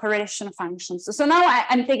blurring of correlation functions. So now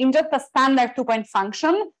I'm taking just a standard 2-point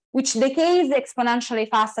function, which decays exponentially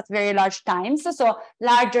fast at very large times, so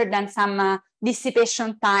larger than some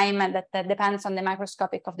dissipation time that depends on the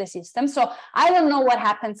microscopic of the system. So I don't know what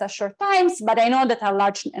happens at short times, but I know that at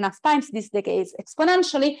large enough times this decays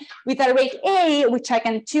exponentially with a rate A, which I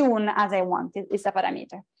can tune as I want. It's a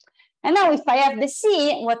parameter. And now if I have the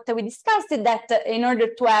C, what we discussed is that in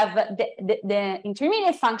order to have the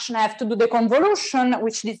intermediate function, I have to do the convolution,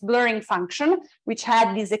 which this blurring function, which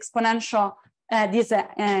had this exponential, this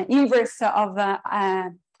inverse of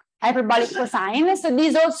hyperbolic cosine. So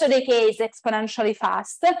this also decays exponentially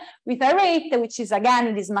fast with a rate, which is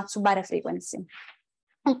again this Matsubara frequency.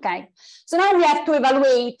 Okay, so now we have to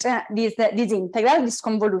evaluate this integral, this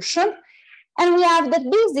convolution. And we have that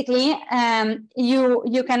basically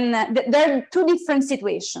you can, there are two different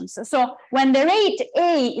situations. So when the rate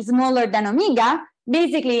A is smaller than omega,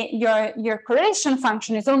 basically your correlation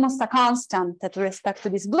function is almost a constant with respect to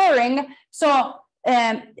this blurring. So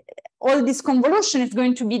all this convolution is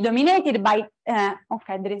going to be dominated by,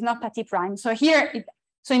 okay, there is not a T prime. So here,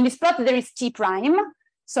 so in this plot there is T prime.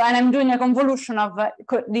 So, and I'm doing a convolution of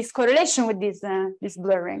this correlation with this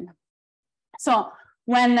blurring. So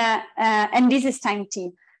when, and this is time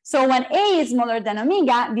t. So when A is smaller than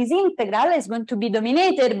omega, this integral is going to be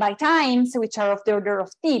dominated by times which are of the order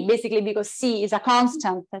of t, basically because C is a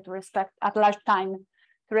constant at large time with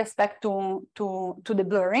respect to the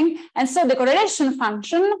blurring. And so the correlation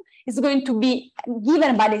function is going to be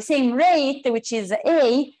given by the same rate, which is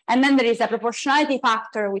A, and then there is a proportionality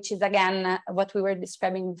factor, which is again what we were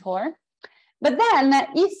describing before. But then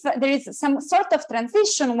if there is some sort of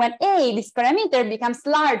transition when A, this parameter, becomes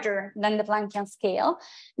larger than the Planckian scale,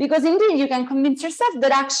 because indeed you can convince yourself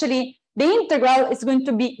that actually the integral is going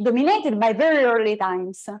to be dominated by very early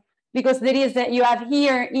times, because there is, you have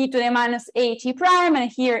here e to the minus a t prime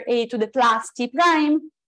and here a to the plus t prime.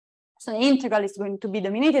 So the integral is going to be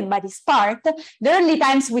dominated by this part, the early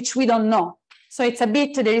times which we don't know. So it's a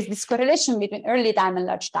bit, there is this correlation between early time and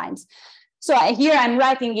large times. So here I'm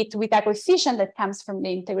writing it with a coefficient that comes from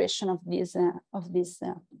the integration of this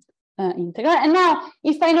integral. And now,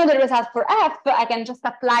 if I know the result for f, I can just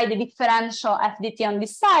apply the differential f dt on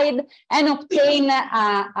this side and obtain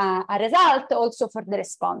a result also for the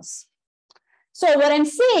response. So what I'm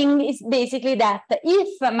saying is basically that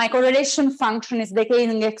if my correlation function is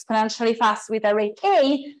decaying exponentially fast with a rate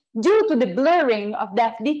a, due to the blurring of the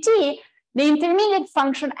f dt, the intermediate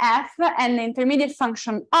function f and the intermediate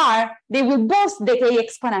function r, they will both decay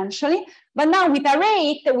exponentially, but now with a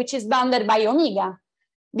rate which is bounded by omega.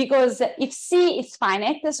 Because if C is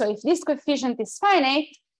finite, so if this coefficient is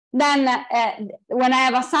finite, then when I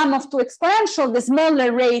have a sum of two exponential, the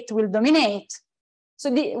smaller rate will dominate. So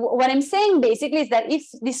what I'm saying basically is that if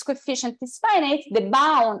this coefficient is finite,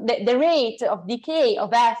 the rate of decay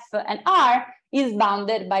of f and r is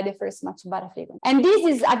bounded by the first Matsubara frequency. And this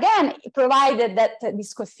is, again, provided that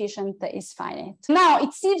this coefficient is finite. Now,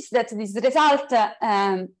 it seems that this result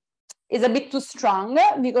is a bit too strong,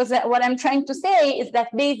 because what I'm trying to say is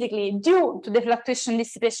that basically, due to the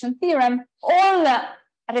fluctuation-dissipation theorem, all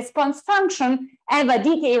response functions have a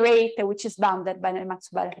decay rate which is bounded by the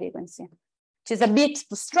Matsubara frequency, which is a bit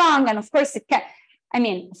too strong. And of course, it can, I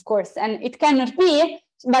mean, of course, and it cannot be.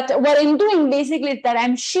 But what I'm doing basically is that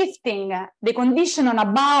I'm shifting the condition on a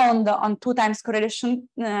bound on two times correlation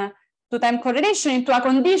into a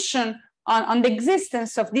condition on the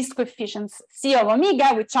existence of these coefficients C of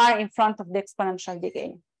omega, which are in front of the exponential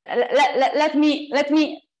decay. Let me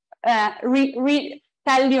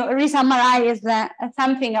re-summarize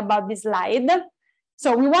something about this slide.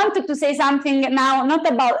 So we wanted to say something now, not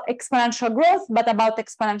about exponential growth, but about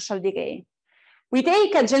exponential decay. We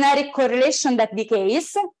take a generic correlation that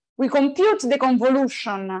decays, we compute the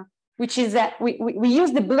convolution, which is, we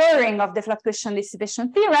use the blurring of the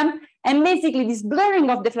fluctuation-dissipation theorem, and basically this blurring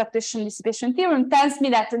of the fluctuation-dissipation theorem tells me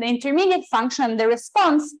that the intermediate function and the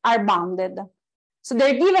response are bounded. So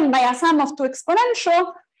they're given by a sum of two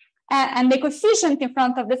exponential, and the coefficient in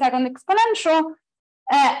front of the second exponential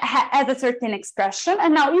has a certain expression.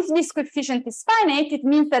 And now if this coefficient is finite, it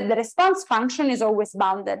means that the response function is always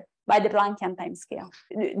bounded by the Planckian time scale.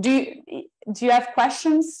 Do you have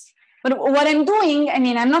questions? But what I'm doing, I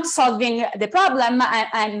mean, I'm not solving the problem.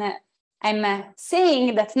 I'm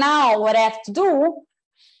saying that now what I have to do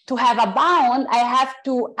to have a bound, I have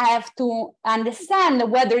to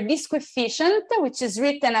understand whether this coefficient, which is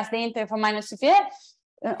written as the integral from minus to infinity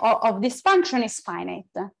of this function, is finite.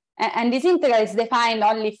 And this integral is defined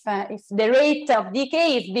only if the rate of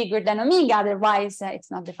decay is bigger than omega, otherwise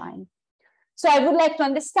it's not defined. So I would like to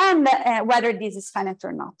understand whether this is finite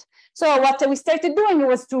or not. So what we started doing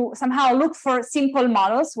was to somehow look for simple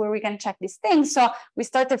models where we can check these things. So we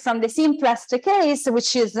started from the simplest case,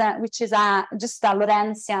 which is just a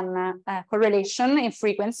Lorentzian correlation in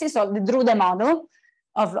frequency. So the Drude model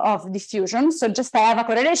of diffusion. So just I have a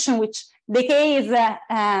correlation which decays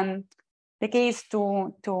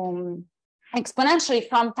to exponentially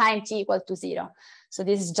from time t equal to 0. So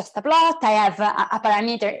this is just a plot. I have a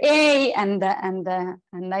parameter A, and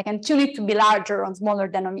I can tune it to be larger or smaller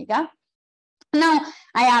than omega. Now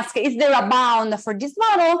I ask, is there a bound for this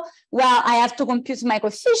model? Well, I have to compute my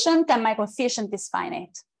coefficient, and my coefficient is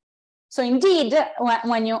finite. So indeed,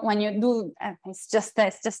 when you do, it's just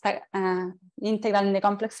a integral in the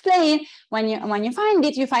complex plane. When you find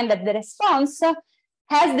it, you find that the response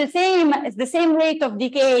has the same rate of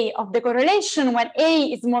decay of the correlation when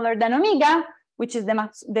A is smaller than omega, which is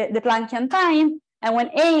the Planckian time, and when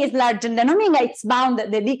A is larger than omega, it's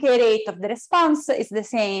bounded. The decay rate of the response is the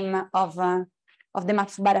same of the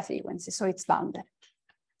Matsubara frequency, so it's bounded.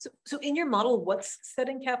 So in your model, what's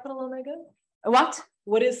setting capital omega? What?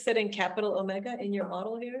 What is setting capital omega in your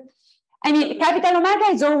model here? I mean, capital omega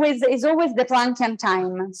is always the Planckian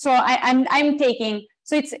time. So I'm taking,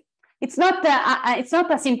 so it's not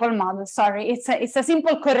a simple model. Sorry, it's a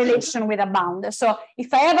simple correlation with a bound. So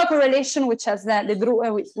if I have a correlation which has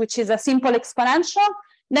which is a simple exponential,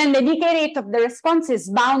 then the decay rate of the response is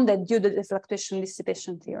bounded due to the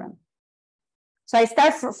fluctuation-dissipation theorem. So I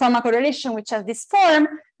start from a correlation which has this form,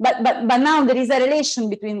 but now there is a relation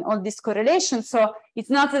between all these correlations. So it's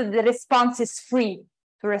not that the response is free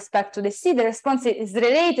to respect to the C. The response is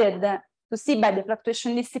related to C by the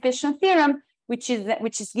fluctuation-dissipation theorem, which is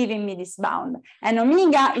giving me this bound. And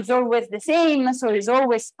omega is always the same, so it's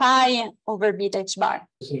always pi over beta h bar.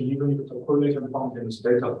 So even if the correlation function is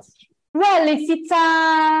data. Well, if it's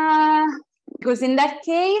because in that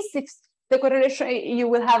case, if the correlation, you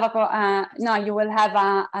will have a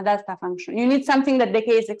delta function. You need something that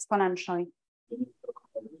decays exponentially.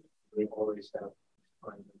 We always have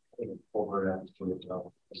over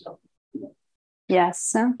stuff.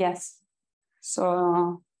 Yes.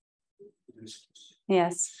 So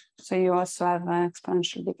yes, so you also have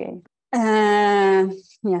exponential decay.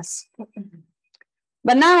 Yes.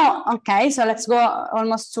 But now, okay, so let's go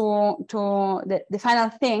almost to the final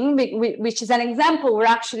thing, which is an example where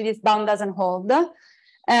actually this bound doesn't hold,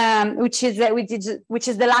 which is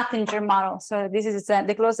the Lattinger model. So this is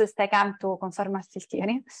the closest I come to conformal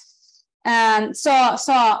theory. But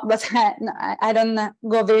I don't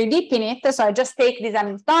go very deep in it. So I just take this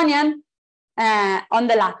Hamiltonian on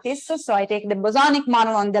the lattice. So I take the bosonic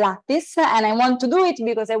model on the lattice, and I want to do it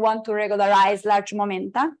because I want to regularize large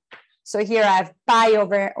momenta. So here I have pi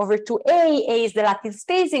over 2a. A is the lattice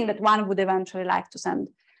spacing that one would eventually like to send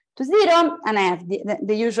to 0, and I have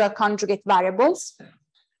the usual conjugate variables.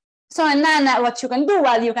 So, and then what you can do,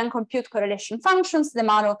 well, you can compute correlation functions. The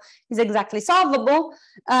model is exactly solvable.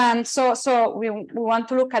 So we want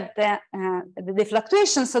to look at the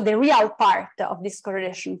fluctuation, so the real part of this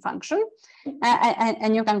correlation function,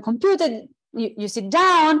 and you can compute it. You sit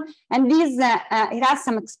down, and this it has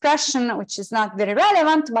some expression which is not very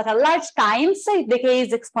relevant, but at large times it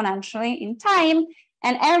decays exponentially in time,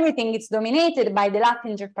 and everything is dominated by the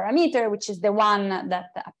Lattinger parameter, which is the one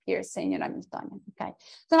that appears in your Hamiltonian. Okay.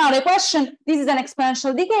 So now the question: this is an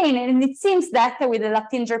exponential decay, and it seems that with the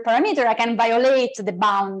Lattinger parameter I can violate the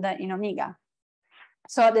bound in omega.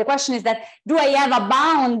 So the question is that, do I have a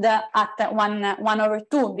bound at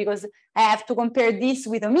 1/2? Because I have to compare this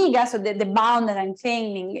with omega, so that the bound that I'm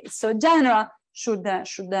claiming is so general should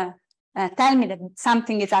tell me that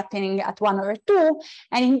something is happening at 1/2.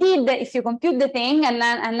 And indeed, if you compute the thing and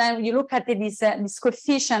then you look at this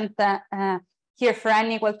coefficient here for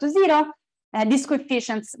n equal to 0, these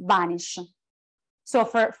coefficients vanish. So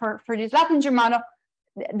for this Latinger model,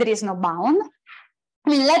 there is no bound. I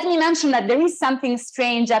mean, let me mention that there is something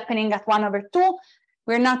strange happening at 1/2.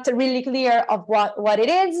 We're not really clear of what it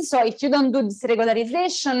is. So if you don't do this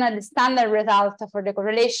regularization, the standard result for the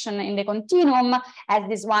correlation in the continuum has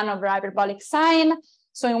this 1 over hyperbolic sign.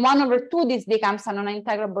 So in 1/2, this becomes a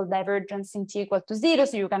non-integrable divergence in t equal to 0.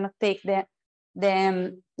 So you cannot take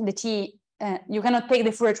you cannot take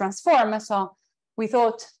the Fourier transform. So we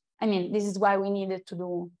thought, I mean, this is why we needed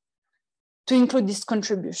to include this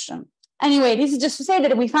contribution. Anyway, this is just to say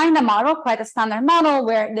that we find a model, quite a standard model,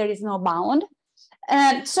 where there is no bound.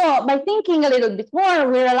 So by thinking a little bit more,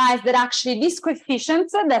 we realize that actually these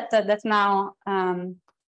coefficients that now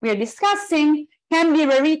we are discussing can be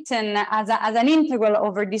rewritten as an integral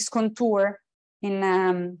over this contour in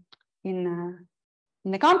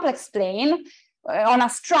the complex plane on a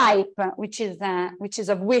stripe, which is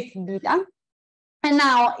of width beta. And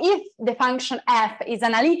now, if the function f is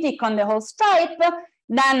analytic on the whole stripe,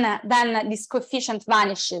 then this coefficient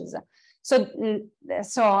vanishes. So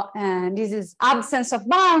this is absence of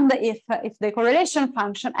bound if the correlation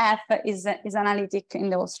function f is analytic in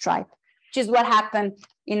the whole stripe, which is what happened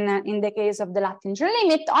in the case of the Latinger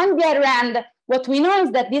limit. On the other hand, what we know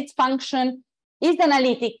is that this function is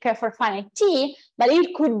analytic for finite t, but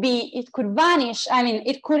it could vanish. I mean,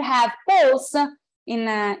 it could have poles in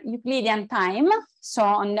Euclidean time, so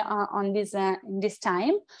on this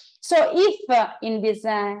time. So if in this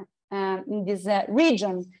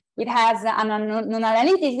region it has a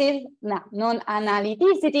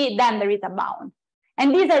non-analyticity, then there is a bound.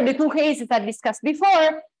 And these are the two cases I discussed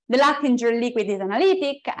before. The Latinger liquid is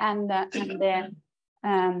analytic, and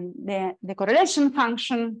the correlation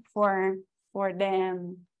function for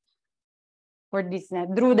this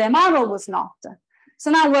Drude model was not. So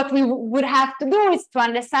now what we would have to do is to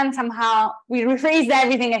understand somehow, we rephrase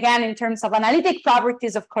everything again in terms of analytic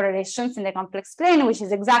properties of correlations in the complex plane, which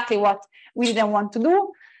is exactly what we didn't want to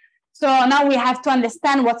do. So now we have to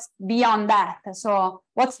understand what's beyond that. So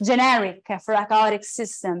what's generic for a chaotic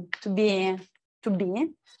system to be,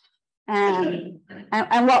 and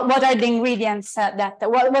what are the ingredients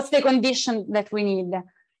what's the condition that we need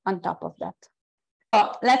on top of that.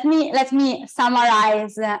 So let me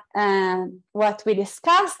summarize what we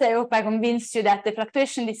discussed. I hope I convinced you that the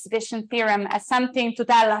fluctuation-dissipation theorem has something to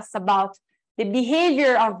tell us about the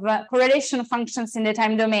behavior of correlation functions in the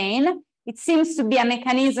time domain. It seems to be a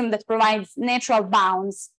mechanism that provides natural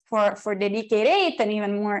bounds for the decay rate, and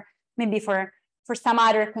even more maybe for some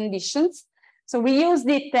other conditions. So we used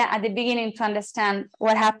it at the beginning to understand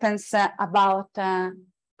what happens about the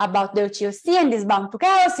OTOC and this bound to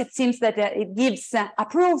chaos. It seems that it gives a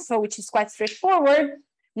proof which is quite straightforward.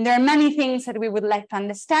 And there are many things that we would like to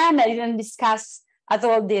understand. I didn't discuss at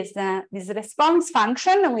all this response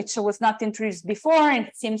function, which was not introduced before. And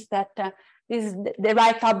it seems that this is the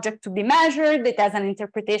right object to be measured. It has an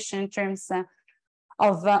interpretation in terms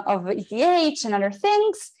of ETH and other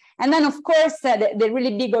things. And then, of course, the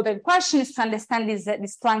really big open question is to understand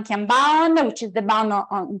this Planckian bound, which is the bound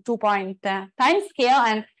on 2-point time scale.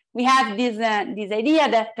 And we have this idea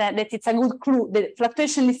that it's a good clue. The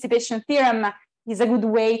fluctuation-dissipation theorem is a good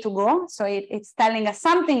way to go. So it's telling us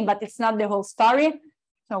something, but it's not the whole story.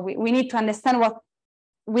 So we need to understand what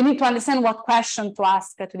question to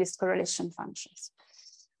ask to these correlation functions.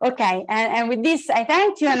 Okay, and with this, I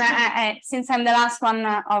thank you. And since I'm the last one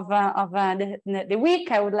of the week,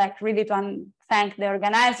 I would like really to thank the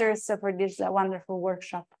organizers for this wonderful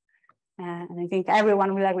workshop. And I think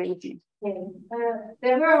everyone will agree with me.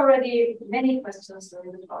 There were already many questions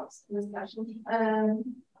during the talks in this session. Are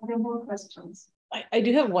there more questions? I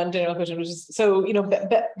do have one general question, which is, so,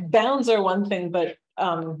 bounds are one thing, but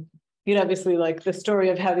obviously, like the story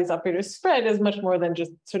of how these operators spread is much more than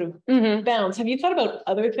just sort of bounds. Have you thought about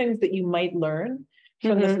other things that you might learn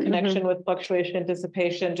from this connection with fluctuation,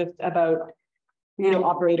 dissipation, just about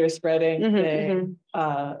operator spreading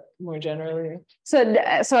more generally? So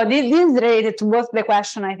this is related to both the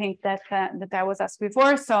question I think that I was asked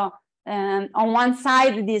before. So on one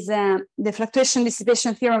side, the fluctuation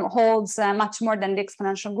dissipation theorem holds much more than the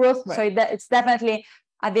exponential growth. Right. So it's definitely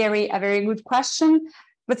a very good question.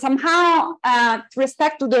 But somehow, with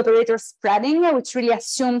respect to the operator spreading, which really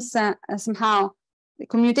assumes somehow the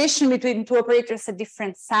commutation between two operators at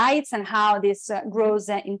different sites and how this grows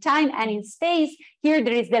in time and in space. Here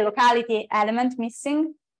there is the locality element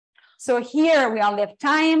missing. So here we only have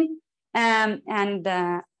time,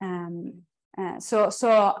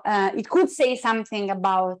 it could say something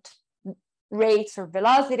about rates or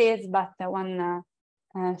velocities, but one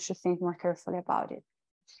should think more carefully about it.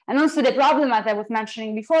 And also the problem, as I was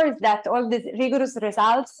mentioning before, is that all these rigorous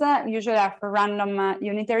results usually are for random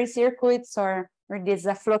unitary circuits or this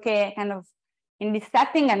flocke kind of in this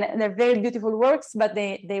setting, and they're very beautiful works, but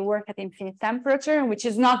they work at infinite temperature, which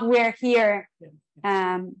is not where here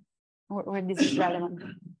where this is relevant.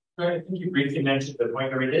 I think you briefly mentioned the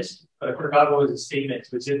Poincare disk, but I forgot what was the statement.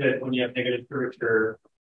 Was it that when you have negative curvature,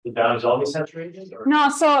 the bound is always saturated? Or? No,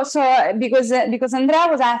 so because Andrea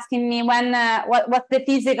was asking me when what the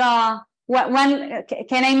physical when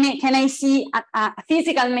can I see a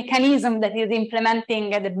physical mechanism that is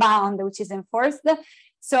implementing the bound which is enforced.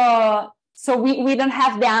 So we don't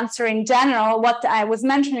have the answer in general. What I was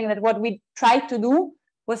mentioning that what we tried to do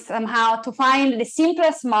was somehow to find the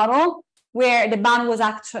simplest model where the bound was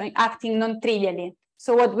actually acting non-trivially.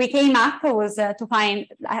 So what we came up was to find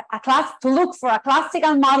to look for a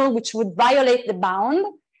classical model which would violate the bound,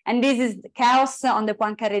 and this is chaos on the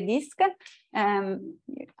Poincare disk.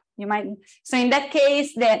 So in that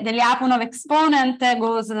case, the Lyapunov exponent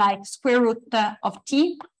goes like square root of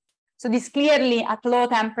t. So this clearly at low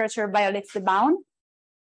temperature violates the bound.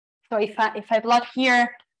 So if I plot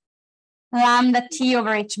here lambda t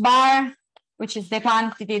over h bar, which is the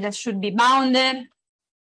quantity that should be bounded.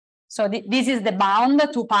 So this is the bound,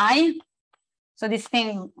 2 pi. So this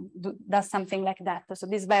thing does something like that. So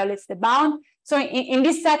this violates the bound. So in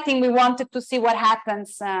this setting, we wanted to see what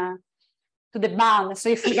happens to the bound. So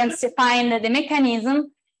if we can find the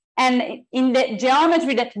mechanism, and in the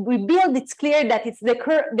geometry that we build, it's clear that it's the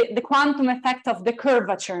quantum effect of the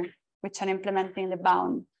curvature, which are implementing the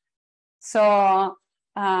bound. So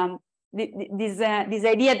this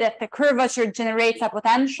idea that the curvature generates a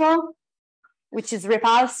potential, which is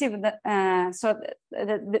repulsive. So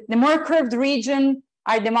the more curved region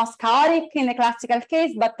are the most chaotic in the classical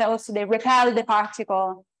case, but also they repel the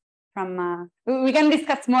particle from. We can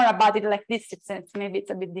discuss more about it like this. Maybe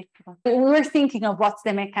it's a bit difficult. We were thinking of what's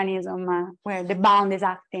the mechanism where the bound is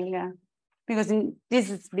acting, because this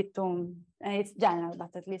is a bit it's general,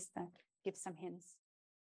 but at least gives some hints.